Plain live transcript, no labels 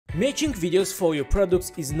Making videos for your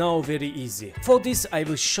products is now very easy. For this, I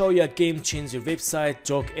will show you a game-changer website,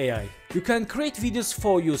 JoggAI. You can create videos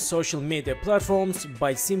for your social media platforms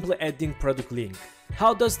by simply adding product link.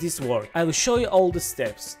 How does this work? I will show you all the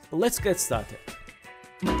steps. Let's get started.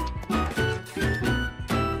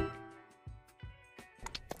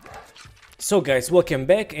 So guys, welcome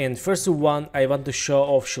back, and first one I want to show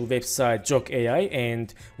official website JoggAI,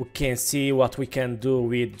 and we can see what we can do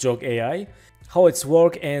with JoggAI, how it's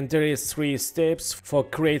work, and there is 3 steps for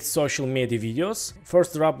create social media videos.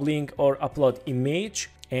 First, drop link or upload image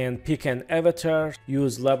and pick an avatar,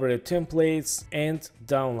 use library templates and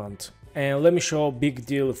download. And let me show a big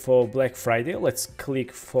deal for Black Friday. Let's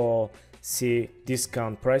click for see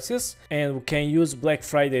discount prices, and we can use Black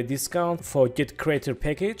Friday discount for get creator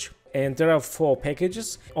package. And there are 4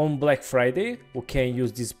 packages on Black Friday. We can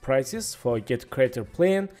use these prices for get creator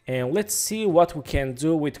plan, and let's see what we can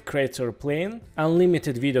do with creator plan.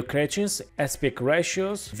 Unlimited video creations, aspect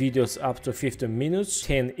ratios, videos up to 15 minutes,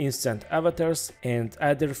 10 instant avatars and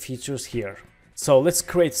other features here. So let's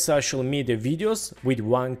create social media videos with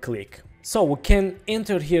one click. So we can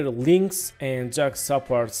enter here links, and Jog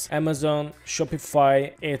supports Amazon,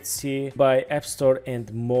 Shopify, Etsy, by App Store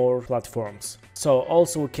and more platforms. So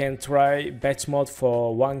also we can try batch mode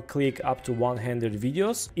for one click up to 100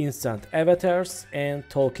 videos, instant avatars and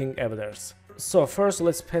talking avatars. So first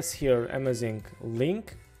let's paste here Amazon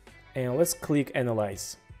link and let's click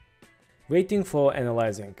analyze. Waiting for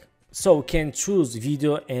analyzing. So we can choose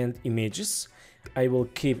video and images. I will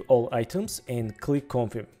keep all items and click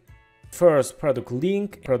confirm. First, product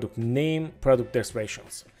link, product name, product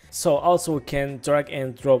descriptions. So also we can drag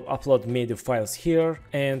and drop upload media files here,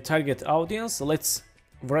 and target audience. Let's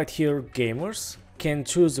write here gamers. Can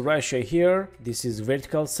choose ratio here. This is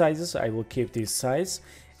vertical sizes. I will keep this size.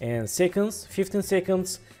 And seconds, 15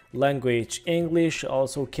 seconds. Language English.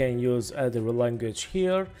 Also can use other language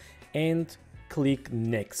here, and click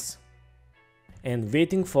next. And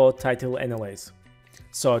waiting for title analyze.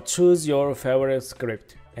 So choose your favorite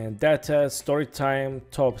script. And data, story time,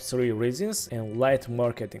 top 3 reasons and light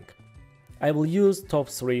marketing. I will use top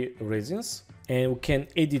 3 reasons, and we can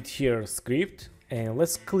edit here script, and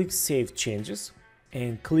let's click save changes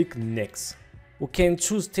and click next. We can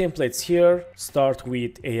choose templates here, start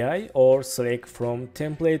with AI or select from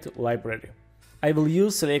template library. I will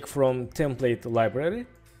use select from template library,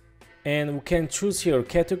 and we can choose here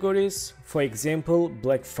categories, for example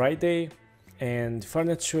Black Friday and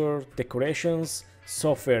furniture, decorations,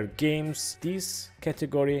 software, games, this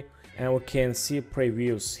category, and we can see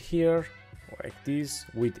previews here like this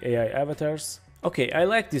with AI avatars. Okay, I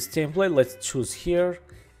like this template. Let's choose here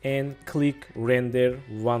and click render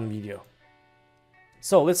one video.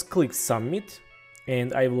 So let's click submit,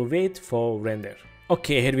 and I will wait for render.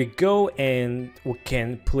 Okay, here we go, and we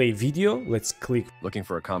can play video. Let's click. Looking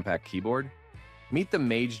for a compact keyboard? Meet the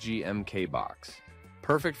MageG MK box.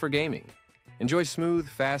 Perfect for gaming. Enjoy smooth,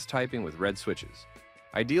 fast typing with red switches.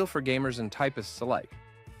 Ideal for gamers and typists alike.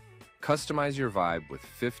 Customize your vibe with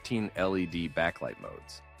 15 LED backlight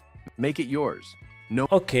modes. Make it yours.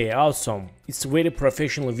 Okay, awesome. It's very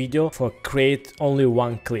professional video for create only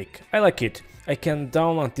one click. I like it. I can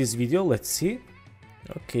download this video. Let's see.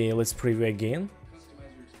 Okay, let's preview again.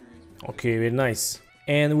 Okay, very nice.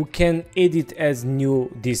 And we can edit as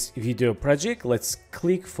new this video project. Let's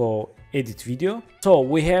click for edit video. So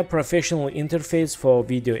we have professional interface for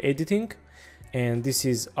video editing. And this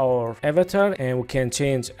is our avatar, and we can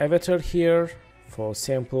change avatar here. For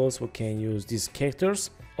samples we can use these characters.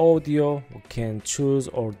 Audio we can choose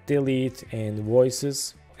or delete, and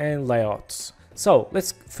voices and layouts. So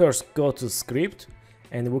let's first go to script,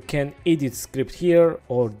 and we can edit script here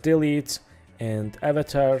or delete, and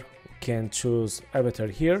avatar we can choose avatar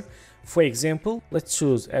here. For example, let's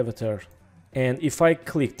choose avatar, and if I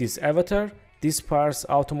click this avatar, this part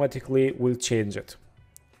automatically will change it.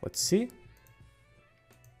 Let's see.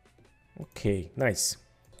 Okay, nice.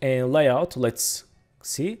 And layout, let's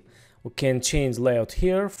see. We can change layout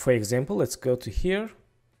here. For example, let's go to here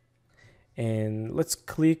and let's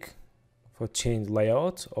click for change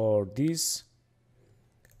layout, or this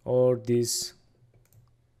or this.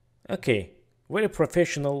 Okay, very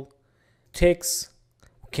professional. Text,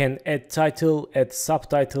 we can add title, add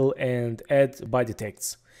subtitle and add body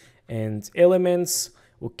text. And elements,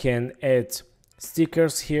 we can add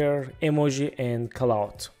stickers here, emoji and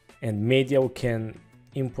callout. And media, we can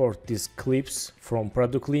import these clips from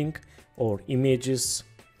product link or images.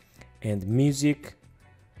 And music,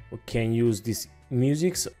 we can use these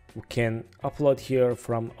musics. We can upload here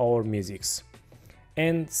from our musics.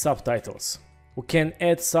 And subtitles, we can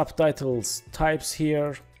add subtitles types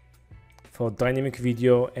here. for dynamic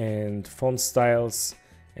video and font styles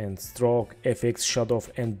and stroke, effects, shadow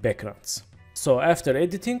and backgrounds. So after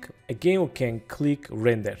editing, again we can click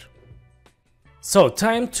render. So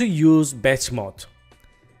time to use batch mode.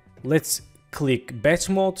 Let's click batch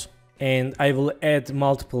mode and I will add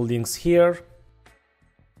multiple links here.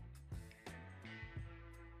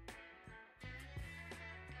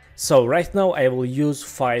 So right now I will use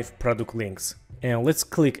 5 product links and let's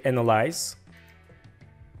click analyze.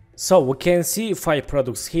 So we can see 5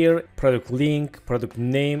 products here: product link, product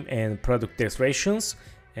name and product destinations,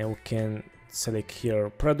 and we can select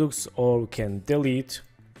here products, or we can delete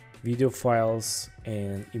video files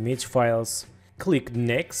and image files. Click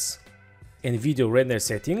next and video render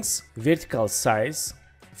settings, vertical size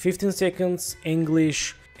 15 seconds,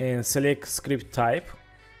 English, and select script type.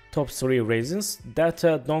 Top 3 reasons: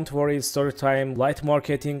 data, don't worry, story time, light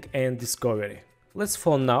marketing and discovery. Let's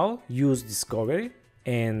for now use discovery.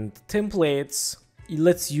 And templates,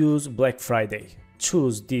 let's use Black Friday.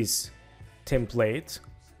 Choose this template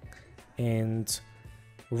and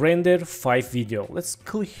render 5 video. Let's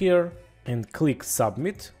click here and click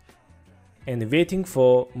submit and waiting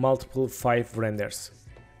for multiple 5 renders.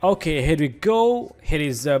 Okay, here we go. Here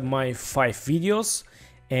is my 5 videos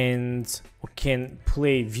and we can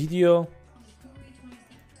play video.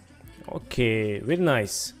 Okay, very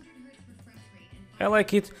nice. I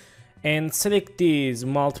like it. And select these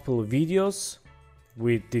multiple videos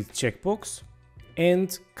with this checkbox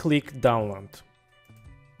and click download.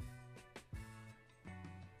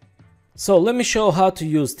 So let me show how to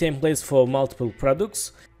use templates for multiple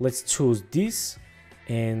products. Let's choose this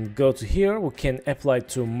and go to here. We can apply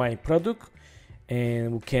to my product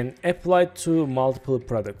and we can apply to multiple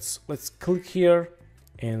products. Let's click here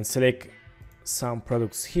and select some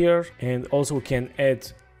products here, and also we can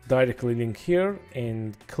add directly link here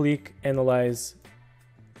and click analyze,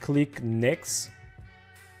 click next.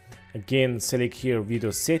 Again select here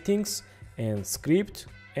video settings and script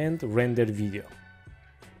and render video.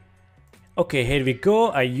 Okay, here we go.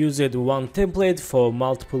 I used one template for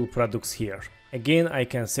multiple products here. Again I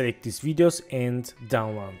can select these videos and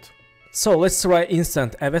download. So let's try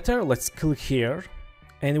instant avatar. Let's click here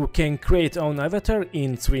and we can create our avatar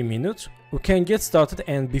in 3 minutes. We can get started,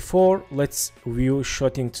 and before let's view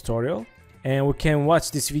shooting tutorial, and we can watch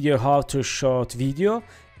this video how to shoot video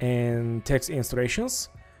and text instructions.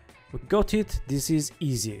 We got it. This is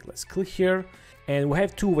easy. Let's click here and we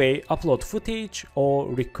have 2-way: upload footage or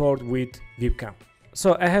record with webcam.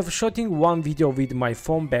 So I have shooting one video with my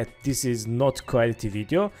phone, but this is not quality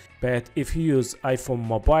video, but if you use iPhone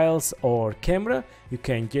mobiles or camera you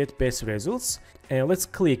can get best results. And let's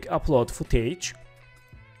click upload footage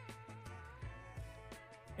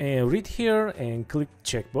and read here and click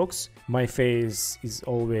checkbox. My face is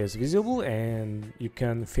always visible and you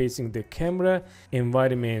can facing the camera.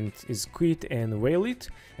 Environment is quiet and well lit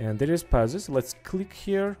and there is pauses. Let's click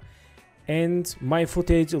here and my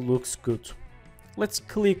footage looks good. Let's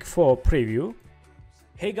click for preview.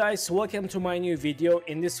 Hey guys, welcome to my new video.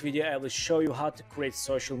 In this video I will show you how to create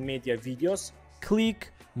social media videos.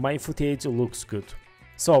 Click my footage looks good.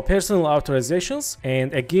 So personal authorizations,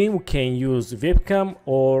 and again we can use webcam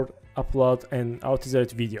or upload an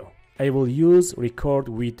authorized video. I will use record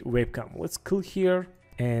with webcam. Let's click here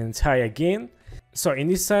and try again. So in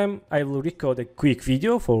this time I will record a quick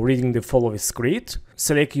video for reading the following script.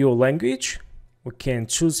 Select your language. We can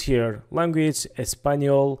choose here language,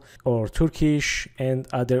 Espanol or Turkish and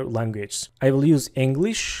other languages. I will use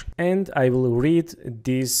English and I will read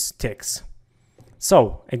this text.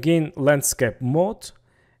 So again landscape mode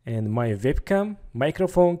and my webcam,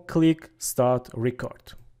 microphone, click start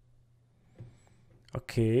record.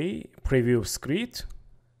 Okay, preview script,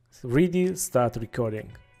 ready, start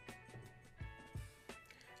recording.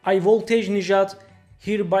 I voltagenijat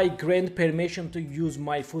hereby grant permission to use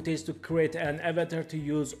my footage to create an avatar to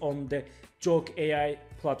use on the JoggAI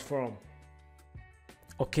platform.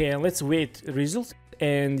 Okay, and let's wait results,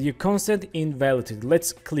 and your consent invalidated.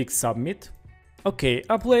 Let's click submit. Okay,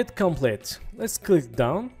 upload complete. Let's click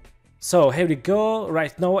down. So here we go.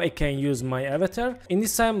 Right now I can use my avatar. In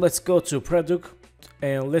this time let's go to product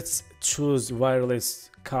and let's choose wireless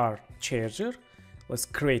car charger. Let's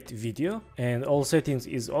create video and all settings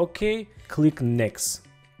is okay. Click next.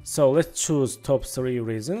 So let's choose top 3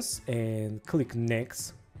 reasons and click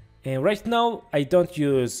next. And right now I don't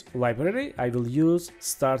use library, I will use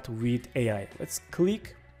start with AI. Let's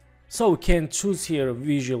click. So we can choose here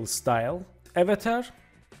visual style, avatar.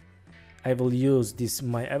 I will use this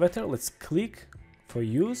my avatar. Let's click for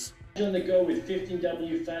use. On the go with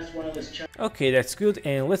 15W fast wireless charge. Okay, that's good,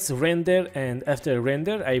 and let's render, and after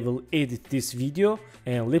render I will edit this video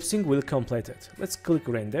and lip sync will complete it. Let's click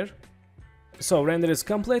render. So render is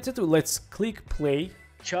completed, let's click play.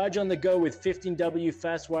 Charge on the go with 15W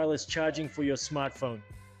fast wireless charging for your smartphone.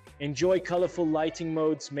 Enjoy colorful lighting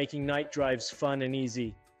modes, making night drives fun and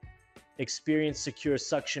easy. Experience secure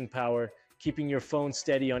suction power, keeping your phone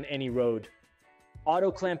steady on any road.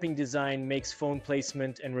 Auto clamping design makes phone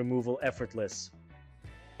placement and removal effortless.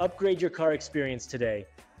 Upgrade your car experience today.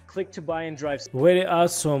 Click to buy and drive. Very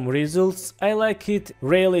awesome results. I like it.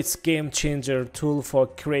 Really, it's game changer tool for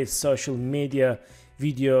create social media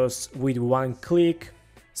videos with one click.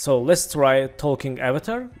 So let's try talking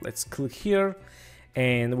avatar. Let's click here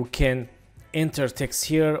and we can enter text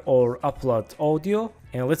here or upload audio.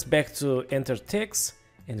 And let's back to enter text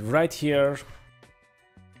and right here.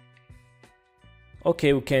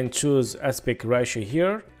 Okay, we can choose aspect ratio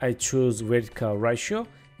here. I choose vertical ratio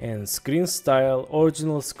and screen style,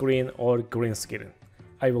 original screen or green screen.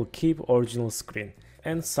 I will keep original screen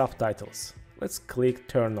and subtitles. Let's click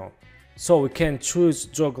turn on. So we can choose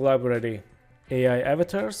Jog library AI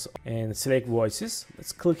avatars and select voices.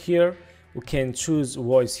 Let's click here. We can choose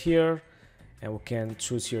voice here and we can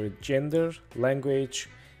choose here gender, language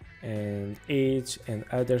and age and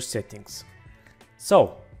other settings.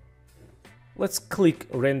 So let's click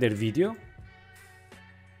render video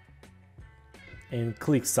and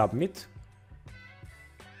click submit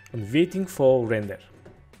and waiting for render.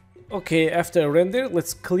 Okay, after render,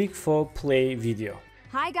 let's click for play video.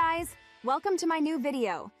 Hi guys, welcome to my new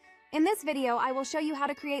video. In this video, I will show you how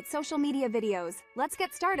to create social media videos. Let's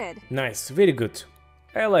get started. Nice, very good.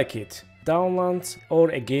 I like it. Download or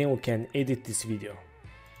again we can edit this video.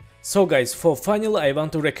 So guys, for finally I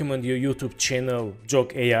want to recommend your YouTube channel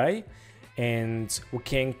JoggAI. And we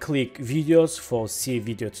can click videos for see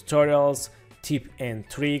video tutorials, tips and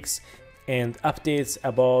tricks and updates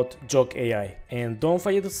about JoggAI, and don't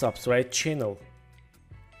forget to subscribe channel.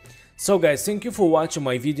 So guys, thank you for watching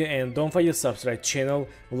my video and don't forget to subscribe channel,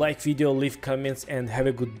 like video, leave comments and have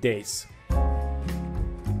a good days.